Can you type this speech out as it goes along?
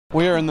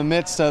We are in the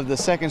midst of the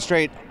second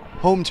straight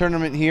home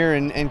tournament here,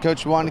 and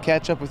Coach, we wanted to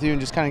catch up with you and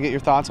just kind of get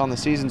your thoughts on the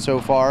season so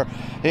far.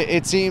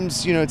 It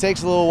seems, it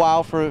takes a little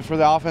while for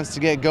the offense to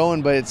get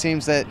going, but it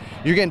seems that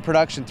you're getting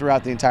production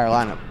throughout the entire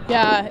lineup.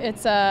 Yeah,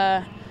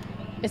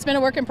 it's been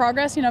a work in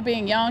progress,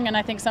 being young, and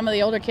I think some of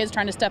the older kids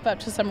trying to step up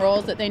to some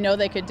roles that they know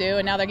they could do,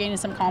 and now they're gaining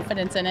some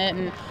confidence in it.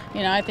 And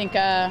I think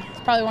it's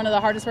probably one of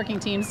the hardest working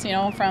teams,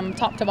 from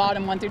top to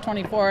bottom, 1 through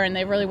 24, and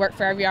they've really worked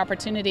for every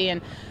opportunity.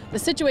 And the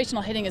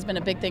situational hitting has been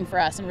a big thing for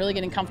us, and really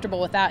getting comfortable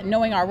with that,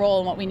 knowing our role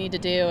and what we need to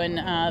do. And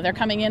they're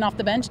coming in off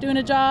the bench doing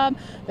a job.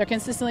 They're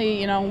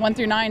consistently, 1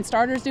 through 9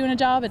 starters doing a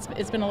job.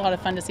 It's been a lot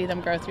of fun to see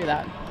them grow through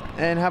that.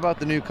 And how about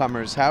the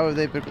newcomers? How have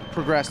they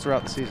progressed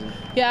throughout the season?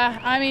 Yeah,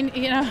 I mean,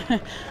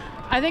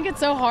 I think it's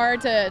so hard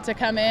to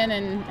come in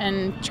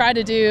and try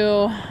to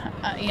do,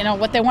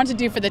 what they want to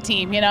do for the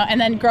team,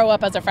 and then grow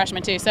up as a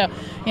freshman too. So,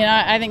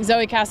 I think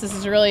Zoe Cassis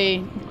has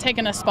really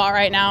taken a spot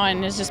right now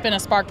and has just been a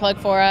spark plug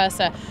for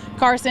us.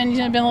 Carson,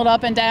 been a little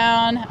up and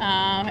down.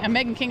 And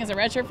Megan King is a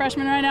redshirt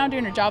freshman right now,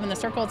 doing her job in the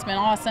circle. It's been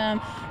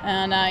awesome.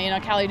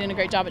 And, Callie doing a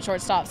great job at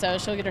shortstop, so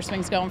she'll get her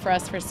swings going for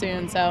us for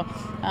soon. So,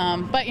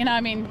 but,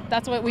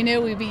 that's what we knew.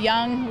 We'd be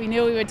young. We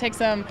knew we would take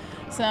some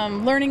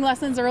learning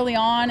lessons early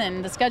on,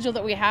 and the schedule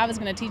that we have is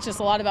going to teach us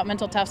a lot about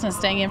mental toughness,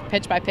 staying in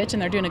pitch by pitch,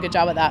 and they're doing a good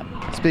job at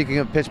that. Speaking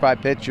of pitch by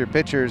pitch, your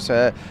pitchers,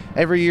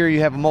 every year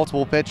you have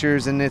multiple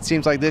pitchers, and it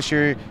seems like this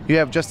year you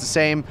have just the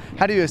same.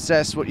 How do you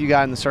assess what you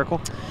got in the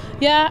circle?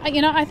 Yeah,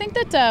 I think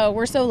that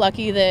we're so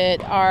lucky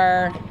that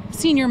our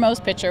senior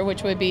most pitcher,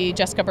 which would be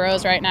Jessica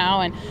Burrows right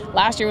now, and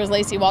last year was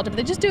Lacey Walter, but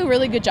they just do a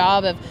really good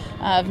job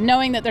of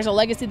knowing that there's a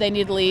legacy they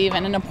need to leave,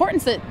 and an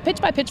importance that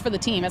pitch by pitch for the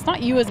team. It's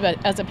not you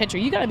as a pitcher.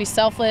 You got to be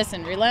selfless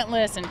and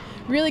relentless and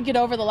really get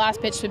over the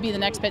last pitch to be the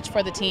next pitch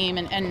for the team,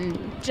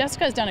 and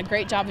Jessica's done a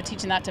great job of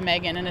teaching that to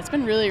Megan, and it's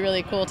been really,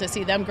 really cool to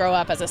see them grow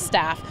up as a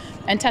staff,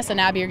 and Tess and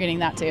Abby are getting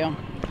that too.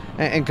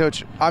 And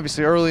Coach,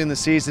 obviously early in the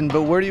season,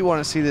 but where do you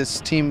want to see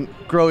this team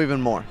grow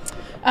even more?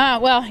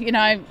 Well,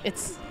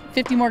 it's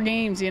 50 more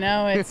games,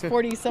 it's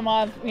 40 some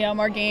odd,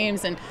 more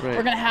games, and right.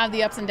 We're going to have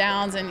the ups and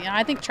downs, and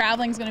I think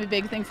traveling is going to be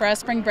a big thing for us.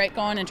 Spring break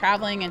going and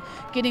traveling and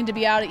getting to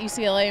be out at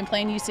UCLA and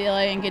playing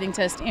UCLA and getting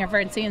to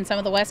Stanford and seeing some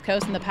of the West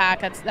Coast and the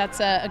Pac.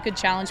 That's a good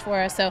challenge for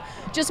us. So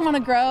just want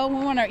to grow.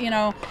 We want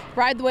to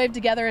ride the wave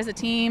together as a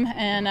team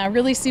and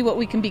really see what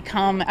we can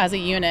become as a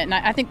unit. And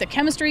I think the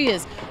chemistry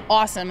is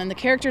awesome, and the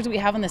characters we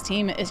have on this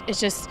team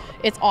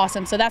it's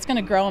awesome. So that's going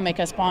to grow and make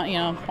us bond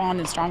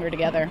and stronger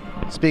together.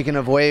 Speaking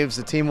of waves,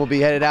 the team will be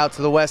headed out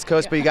to the West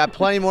Coast, but you got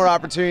plenty more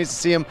opportunities to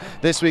see them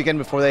this weekend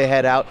before they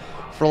head out.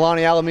 For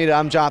Lonnie Alameda,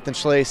 I'm Jonathan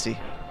Schlacey.